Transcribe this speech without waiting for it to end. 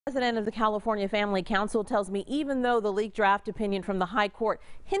President of the California Family Council tells me even though the leaked draft opinion from the High Court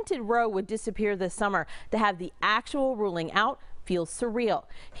hinted Roe would disappear this summer, to have the actual ruling out feels surreal.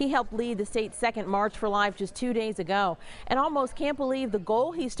 He helped lead the state's second March for Life just 2 days ago and almost can't believe the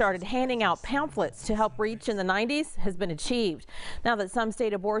goal he started handing out pamphlets to help reach in the 90s has been achieved. Now that some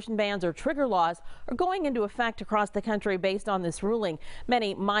state abortion bans or trigger laws are going into effect across the country based on this ruling,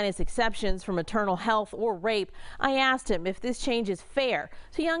 many minus exceptions for maternal health or rape, I asked him if this change is fair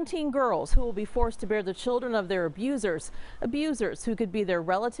to young teen girls who will be forced to bear the children of their abusers who could be their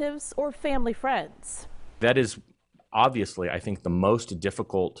relatives or family friends. That is obviously, I think the most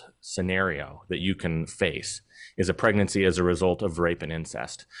difficult scenario that you can face is a pregnancy as a result of rape and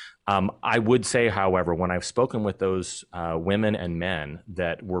incest. I would say, however, when I've spoken with those women and men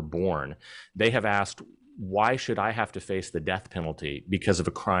that were born, they have asked, why should I have to face the death penalty because of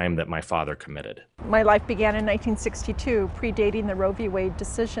a crime that my father committed? My life began in 1962, predating the Roe v. Wade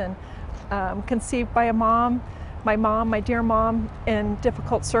decision. Conceived by my dear mom, in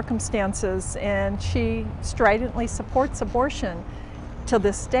difficult circumstances, and she stridently supports abortion to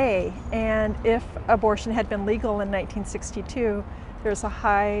this day. And if abortion had been legal in 1962, there's a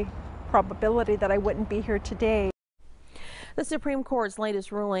high probability that I wouldn't be here today. The Supreme Court's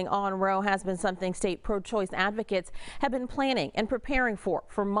latest ruling on Roe has been something state pro-choice advocates have been planning and preparing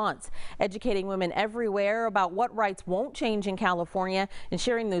for months, educating women everywhere about what rights won't change in California and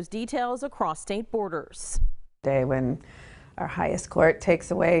sharing those details across state borders. Day when our highest court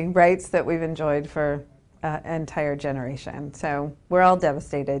takes away rights that we've enjoyed for an entire generation. So we're all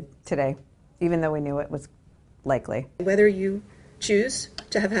devastated today, even though we knew it was likely. Whether you choose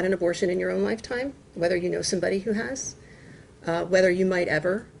to have had an abortion in your own lifetime, whether you know somebody who has, whether you might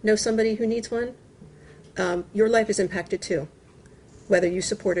ever know somebody who needs one, your life is impacted too, whether you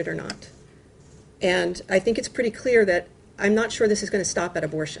support it or not. And I think it's pretty clear that I'm not sure this is going to stop at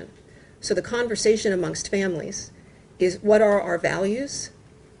abortion. So the conversation amongst families is, what are our values?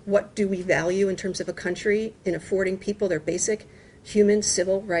 What do we value in terms of a country in affording people their basic human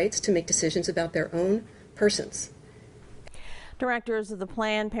civil rights to make decisions about their own persons? Directors of the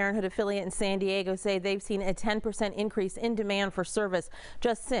Planned Parenthood affiliate in San Diego say they've seen a 10% increase in demand for service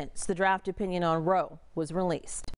just since the draft opinion on Roe was released.